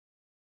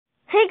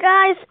Hey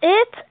guys,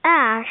 it's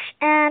Ash,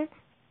 and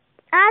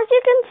as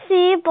you can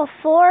see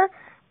before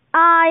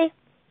I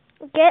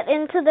get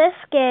into this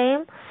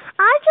game,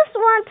 I just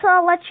want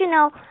to let you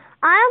know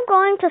I am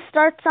going to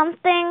start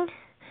something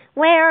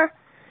where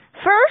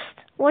first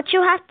what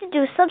you have to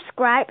do is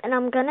subscribe, and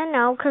I'm going to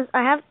know because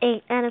I have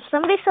 8, and if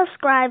somebody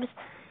subscribes,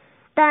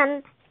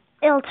 then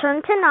it'll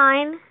turn to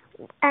 9,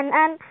 and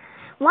then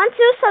once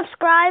you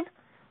subscribe,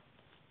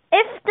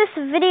 if this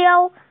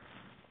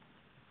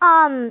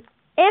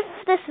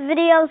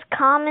video's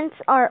comments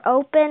are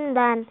open,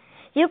 then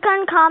you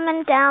can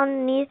comment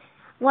down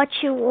what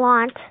you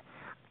want.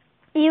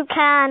 You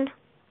can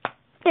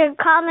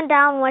comment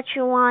down what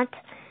you want,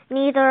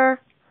 neither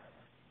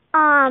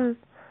a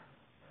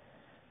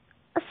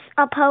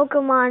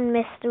Pokemon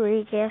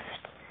mystery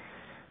gift.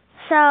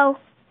 So,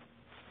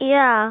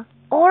 yeah.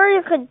 Or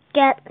you could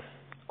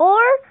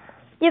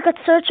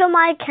search on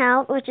my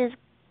account, which is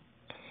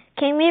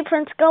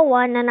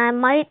KingMePrinceGo1, and I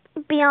might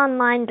be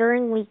online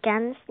during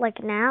weekends,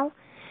 like now.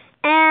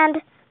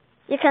 And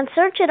you can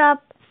search it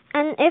up,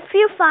 and if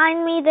you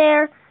find me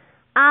there,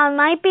 I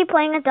might be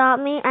playing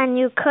Adopt Me, and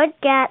you could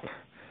get...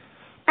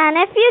 And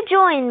if you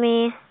join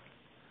me,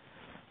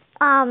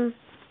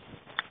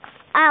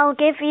 I'll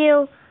give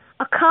you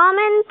a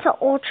common to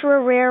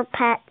ultra rare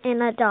pet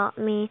in Adopt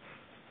Me.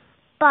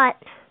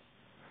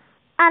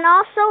 And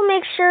also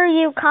make sure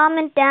you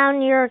comment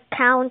down your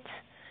account,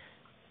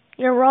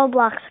 your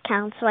Roblox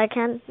account, so I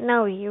can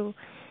know you.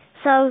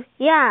 So,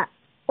 yeah,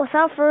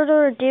 without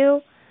further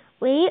ado,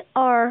 we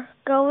are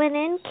going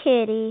in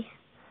Kitty.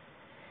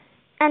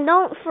 And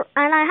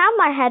I have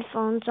my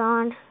headphones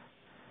on.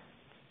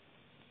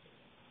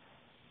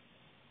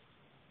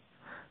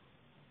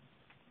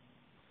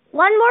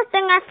 One more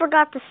thing I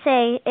forgot to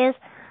say is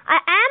I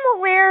am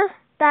aware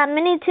that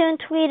Minitoon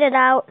tweeted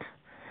out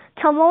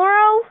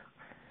tomorrow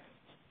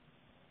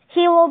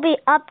he will be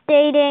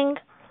updating.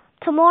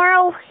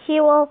 Tomorrow he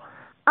will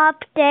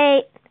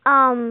update,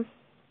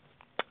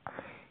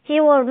 he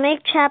will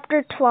make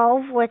chapter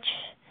 12, which,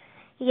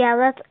 yeah,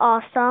 that's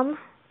awesome.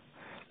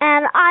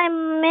 And I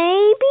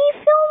may be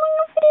filming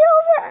a video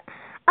of it.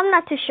 I'm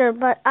not too sure,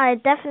 but I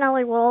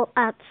definitely will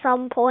at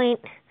some point.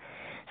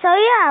 So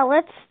yeah,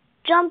 let's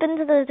jump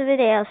into this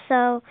video.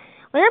 So,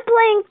 we're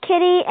playing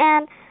Kitty,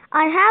 and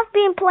I have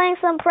been playing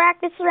some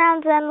practice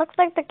rounds, and it looks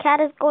like the cat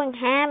is going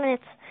ham, and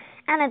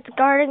it's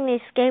guarding the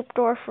escape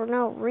door for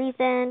no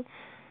reason.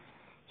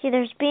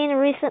 There's been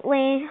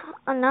recently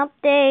an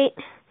update,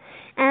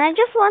 and I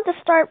just want to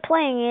start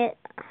playing it.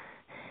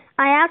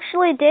 I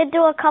actually did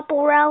do a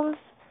couple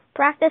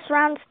practice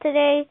rounds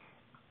today,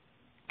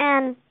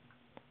 and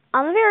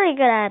I'm very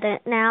good at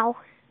it now.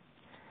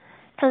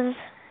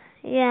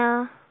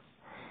 Yeah.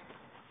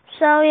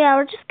 So, yeah,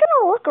 we're just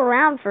gonna look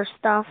around for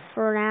stuff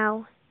for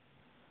now.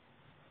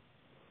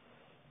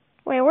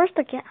 Wait, where's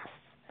the gas?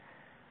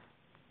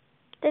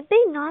 Did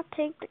they not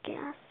take the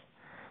gas?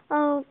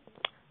 Oh.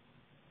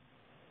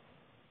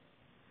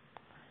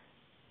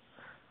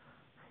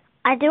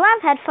 I do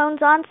have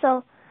headphones on,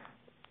 so...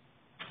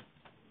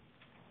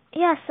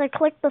 Yes, I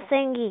clicked the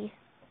thingy.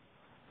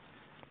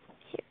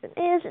 Here it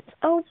is, it's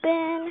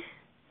open.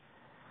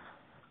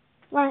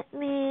 Let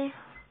me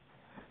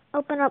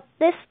open up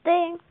this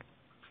thing.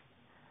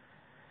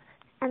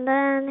 And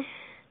then...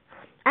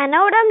 I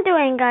know what I'm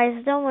doing,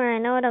 guys. Don't worry, I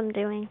know what I'm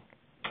doing.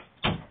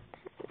 We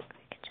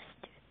can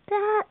just do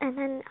that, and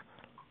then...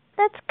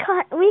 Let's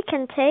cut. We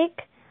can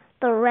take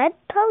the red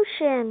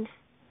potion.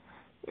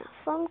 Now,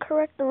 if I'm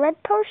correct, the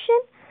red potion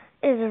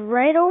is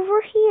right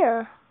over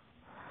here.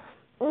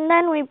 And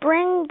then we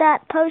bring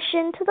that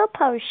potion to the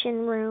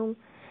potion room.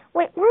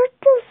 Wait, where's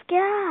this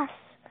gas?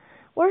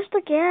 Where's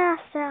the gas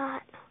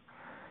at?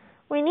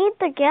 We need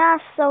the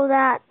gas so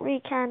that we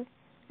can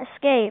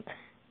escape.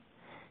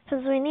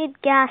 Because we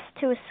need gas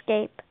to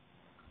escape.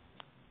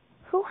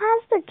 Who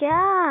has the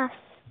gas?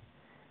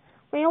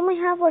 We only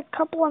have like a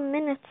couple of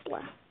minutes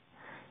left.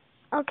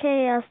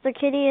 Okay, yes, the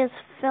kitty has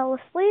fell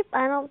asleep.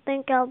 I don't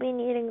think I'll be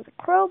needing the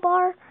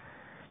crowbar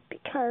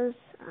because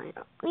I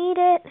don't need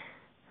it.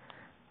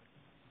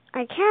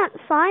 I can't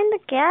find the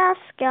gas,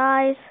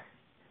 guys.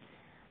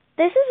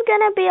 This is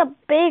gonna be a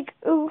big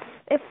oof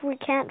if we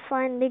can't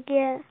find the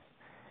gas.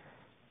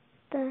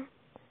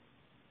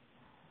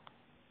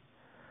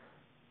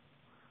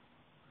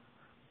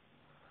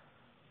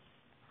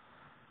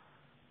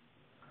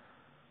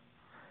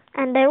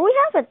 And there we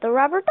have it, the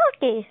rubber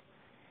ducky.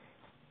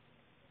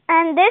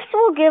 And this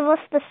will give us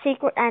the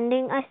secret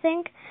ending, I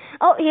think.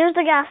 Oh, here's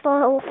the gas,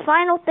 the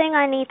final thing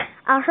I need.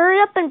 I'll hurry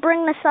up and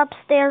bring this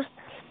upstairs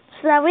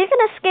so that we can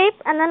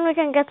escape and then we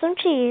can get some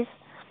cheese.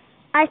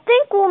 I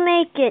think we'll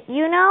make it,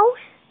 you know?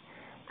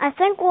 I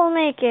think we'll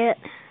make it.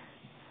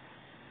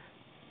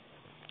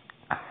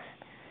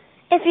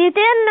 If you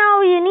didn't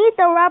know, you need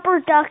the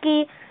rubber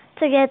ducky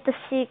to get the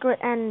secret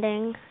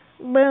ending.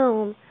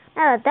 Boom.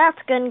 Now that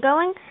that's good and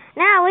going,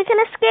 now we can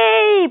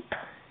escape.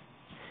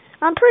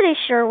 I'm pretty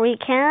sure we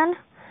can.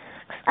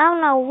 I don't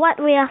know what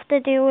we have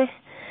to do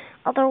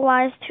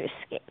otherwise to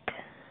escape.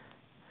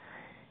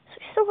 So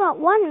we still got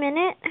 1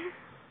 minute.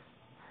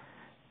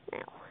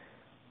 Now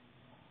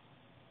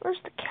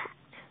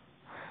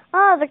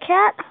the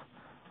cat.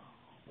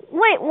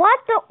 Wait, what?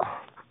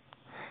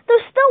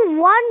 There's still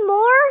one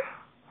more?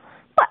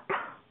 But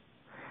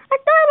I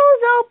thought it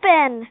was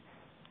open.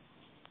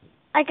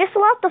 I guess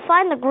we'll have to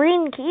find the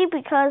green key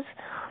because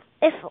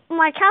if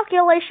my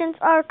calculations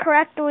are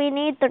correct, we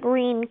need the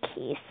green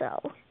key.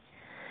 So,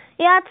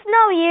 yeah, it's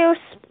no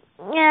use.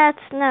 Yeah,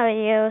 it's no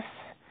use.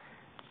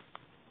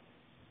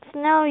 It's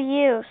no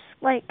use.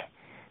 Like,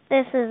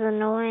 this is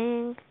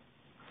annoying.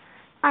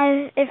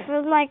 If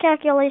my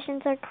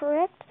calculations are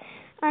correct,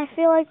 I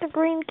feel like the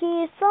green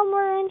key is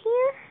somewhere in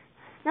here.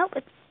 Nope,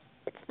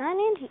 it's not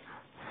in here.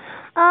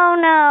 Oh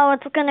no,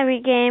 it's gonna be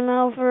game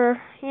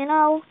over, you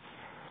know?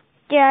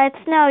 Yeah,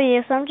 it's no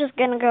use. I'm just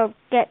gonna go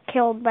get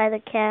killed by the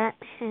cat.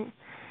 I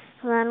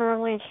don't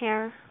really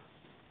care.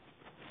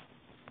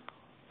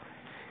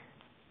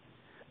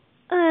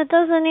 It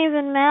doesn't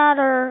even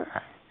matter.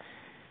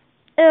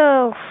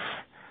 Oof.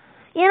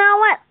 You know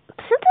what?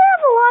 Since I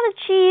have a lot of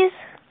cheese,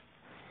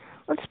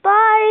 let's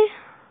buy...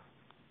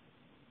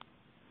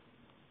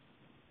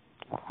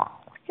 Oh,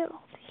 look at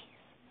all these.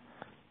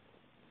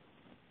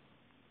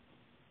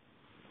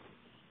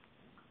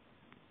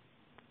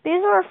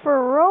 These are for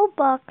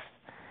Robux.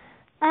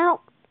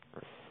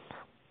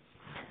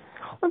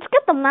 Let's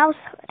get the mouse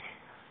hood.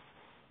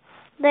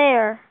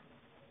 There.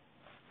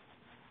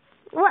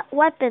 What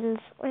weapons?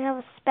 We have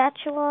a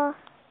spatula.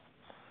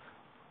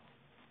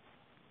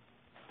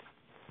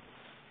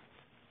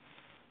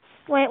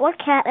 Wait, what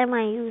cat am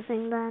I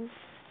using then?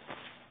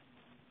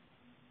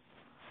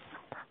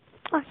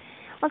 Okay,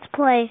 let's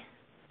play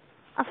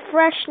a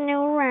fresh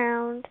new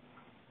round.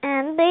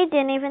 And they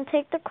didn't even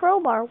take the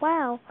crowbar.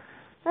 Wow.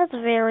 That's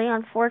very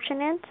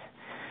unfortunate.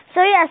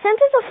 So yeah, since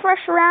it's a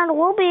fresh round,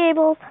 we'll be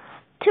able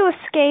to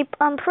escape,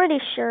 I'm pretty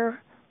sure.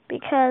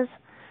 Because,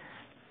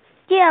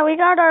 yeah, we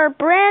got our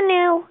brand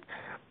new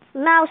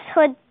mouse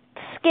hood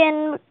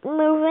skin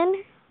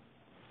moving.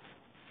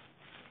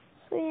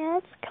 So yeah,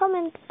 it's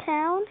coming to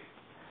town.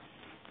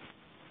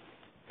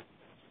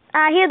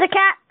 I hear the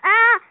cat.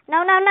 Ah!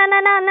 No, no, no, no,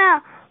 no, no.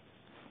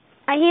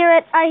 I hear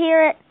it. I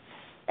hear it.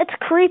 It's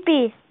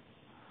creepy.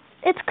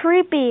 It's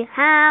creepy.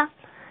 Ha!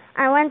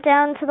 I went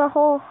down to the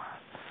hole.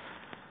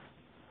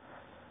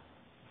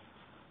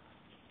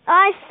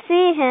 I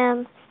see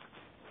him.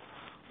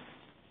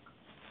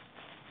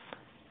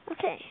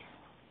 Okay.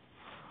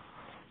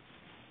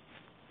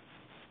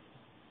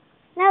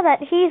 Now that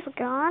he's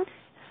gone,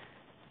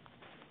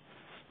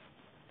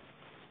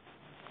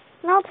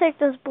 and I'll take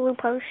this blue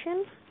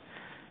potion.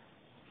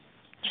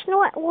 You know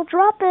what? We'll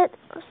drop it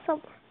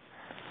somewhere.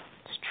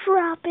 Let's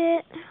drop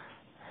it.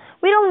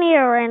 We don't need it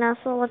right now,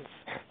 so let's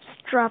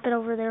just drop it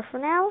over there for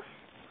now.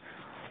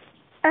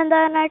 And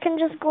then I can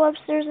just go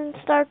upstairs and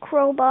start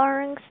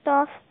crowbarring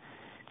stuff.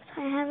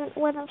 I haven't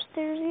went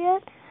upstairs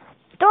yet.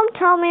 Don't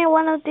tell me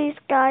one of these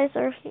guys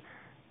are here.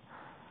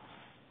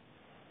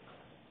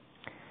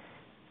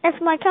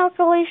 If my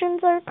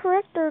calculations are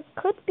correct, there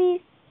could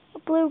be a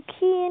blue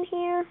key in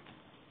here.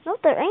 No,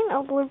 there ain't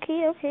no blue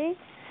key. Okay.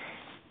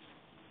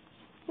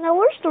 Now,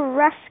 where's the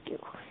rescue?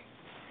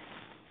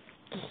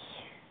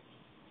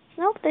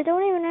 Nope, they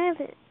don't even have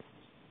it.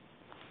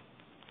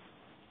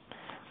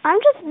 I'm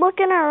just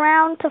looking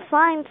around to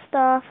find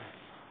stuff.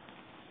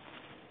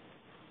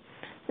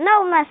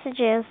 No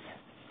messages.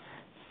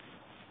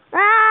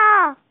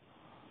 Ah!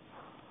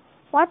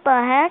 What the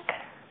heck?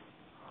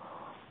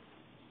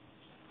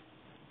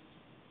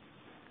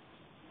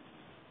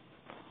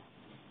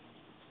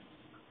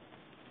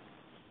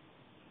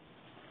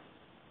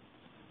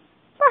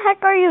 What the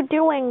heck are you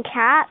doing,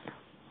 cat?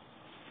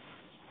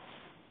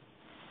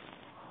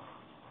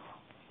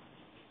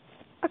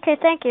 Okay,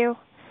 thank you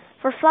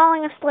for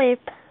falling asleep.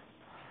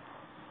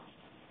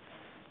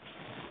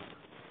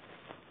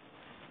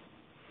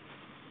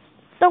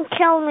 Don't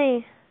kill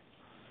me.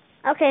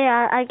 Okay,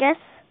 I guess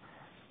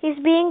he's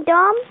being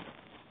dumb.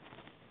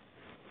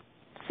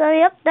 So,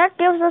 yep, that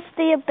gives us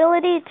the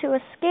ability to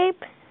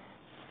escape.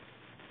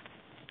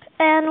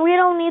 And we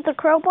don't need the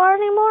crowbar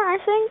anymore, I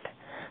think.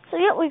 So,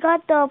 yep, we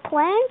got the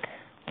plank.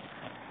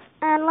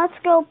 And let's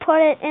go put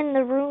it in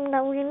the room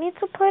that we need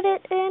to put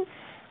it in.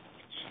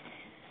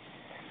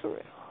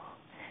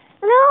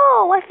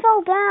 No, I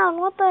fell down.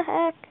 What the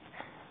heck?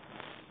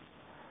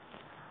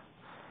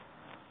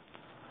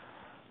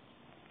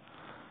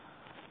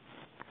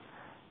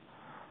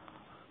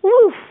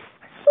 Woof!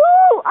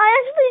 Ooh, I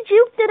actually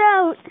juked it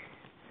out.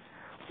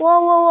 Whoa,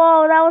 whoa,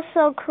 whoa, that was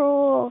so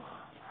cruel.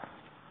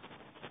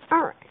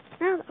 Alright,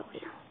 now that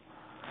we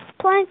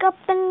plank up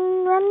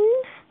and run,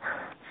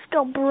 let's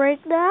go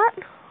break that.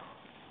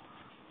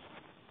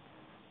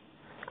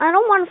 I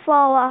don't want to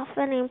fall off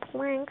any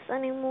planks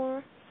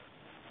anymore.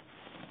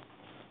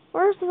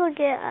 Where's the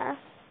gas?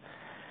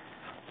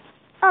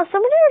 Oh,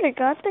 somebody already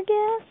got the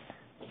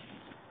gas?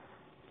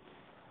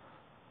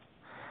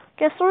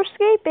 Guess we're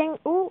escaping.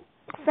 Ooh,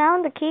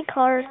 found the key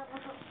card.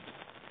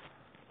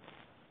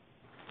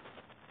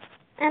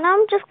 And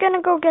I'm just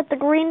gonna go get the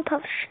green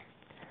push.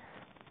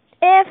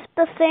 If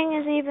the thing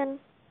is even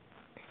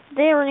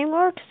there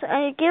anymore, 'cause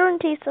I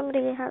guarantee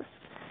somebody has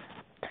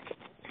took it.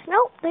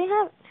 Nope, they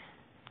haven't.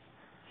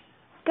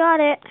 Got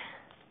it.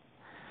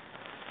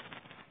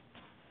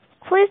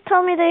 Please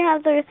tell me they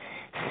have the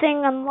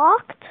thing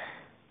unlocked.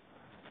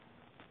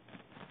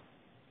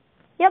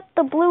 Yep,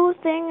 the blue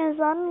thing is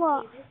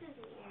unlocked. Okay, this is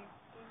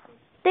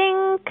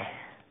weird. Dink.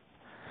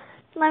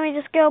 Let me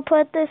just go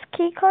put this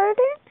key card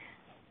in.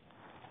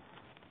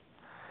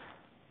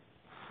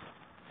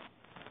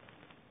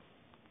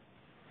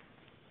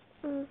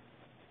 Seriously?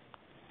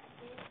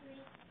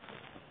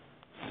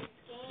 This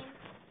game?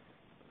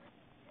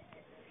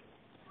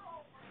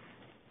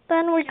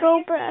 Then we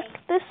go back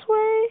this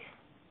way.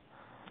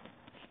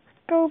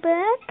 Go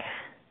back.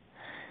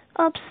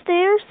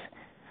 Upstairs.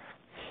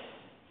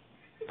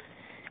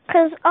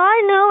 Because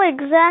I know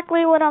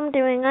exactly what I'm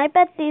doing. I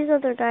bet these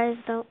other guys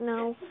don't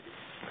know.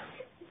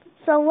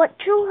 So what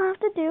you'll have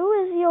to do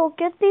is you'll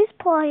get these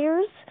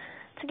pliers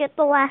to get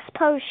the last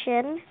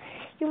potion.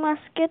 You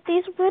must get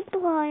these wood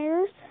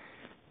pliers.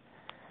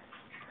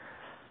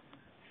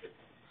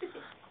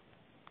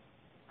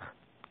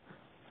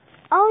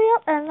 Oh,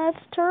 yep, and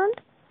that's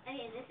turned.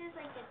 Okay, this is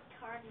like a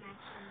card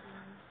matching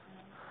game,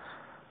 so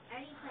I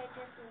already played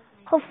this with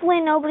my Hopefully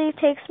nobody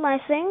takes my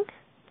thing.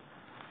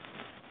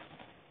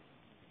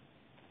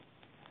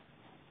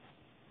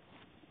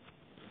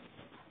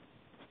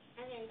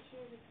 Okay,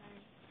 choose a card.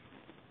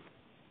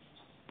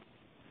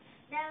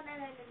 No.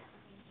 Okay.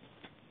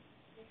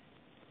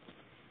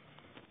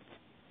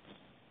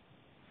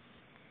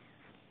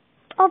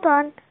 All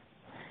done.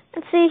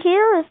 And see,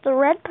 here is the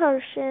red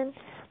potion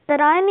that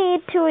I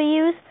need to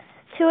use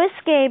to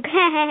escape.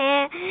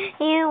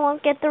 You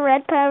won't get the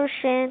red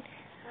potion.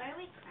 Why are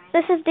we crying?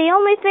 This is the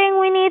only thing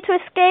we need to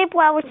escape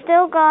while we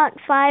still got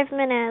 5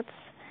 minutes.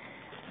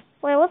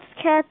 Wait, what's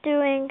the cat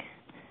doing?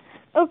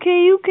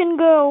 Okay, you can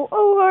go.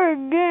 Oh,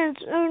 hard dance.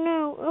 Oh,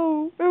 no.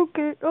 Oh,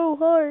 okay. Oh,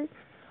 hard.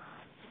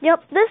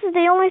 Yep, this is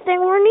the only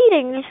thing we're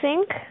needing, I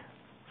think.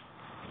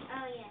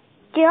 Oh, yes.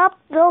 Yep,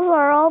 those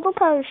are all the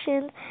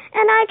potions.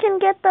 And I can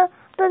get the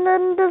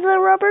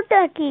rubber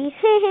ducky.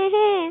 Choose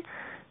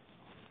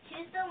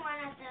the one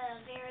at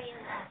the very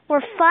left.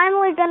 We're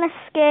finally gonna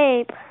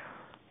escape.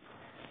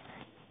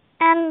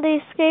 And the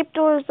escape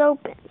door is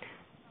open.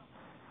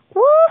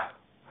 Woo!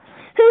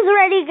 Who's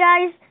ready,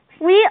 guys?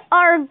 We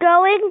are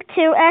going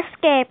to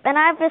escape. And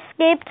I've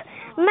escaped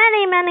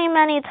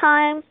many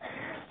times.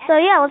 So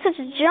yeah, let's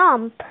just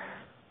jump.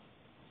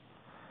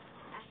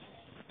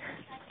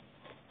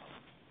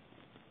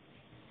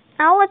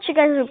 I'll let you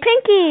guys do.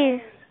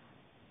 Pinky!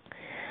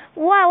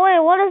 Wow, wait,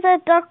 what is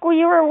that duck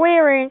you were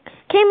wearing?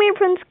 Came here,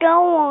 Prince,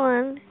 go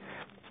on.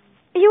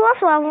 You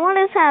also have one. What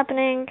is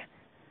happening?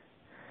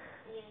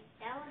 Okay,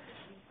 that was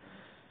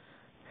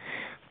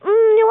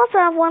You also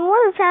have one.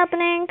 What is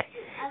happening?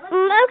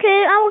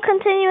 Okay, I will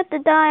continue with the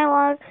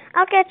dialogue.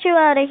 I'll get you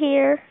out of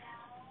here.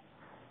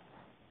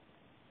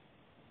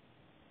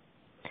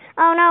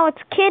 Oh no,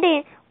 it's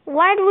Kitty.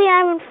 Why do we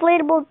have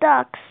inflatable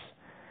ducks?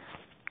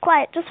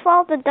 Quiet, just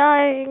follow the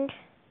dying.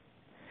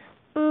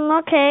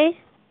 Okay.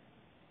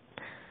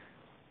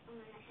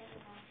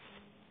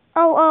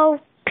 Oh,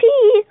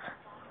 pee.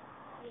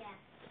 Yeah.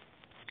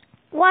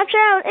 Watch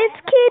out, it's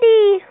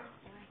Kitty.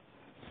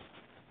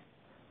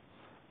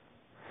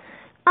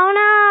 Oh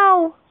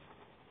no.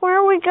 Where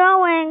are we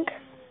going?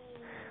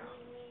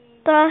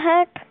 The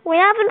heck? We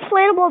have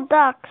inflatable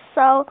ducks,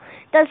 so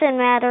it doesn't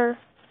matter.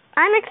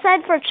 I'm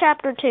excited for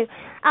chapter 2.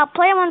 I'll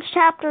play once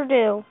chapter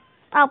 2.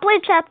 I'll play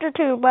chapter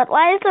 2, but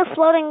why is there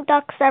floating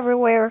ducks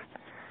everywhere?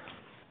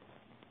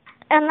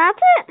 And that's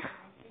it.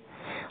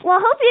 Well,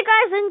 hope you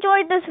guys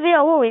enjoyed this video.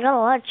 Oh, we got a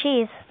lot of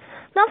cheese.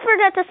 Don't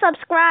forget to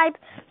subscribe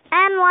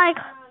and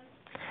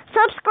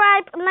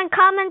subscribe and then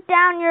comment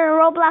down your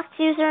Roblox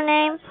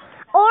username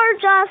or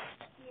just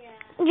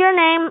your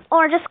name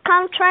or just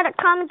try to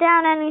comment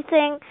down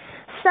anything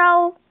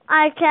so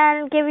I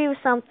can give you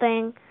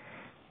something.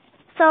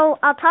 So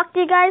I'll talk to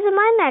you guys in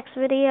my next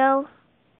video.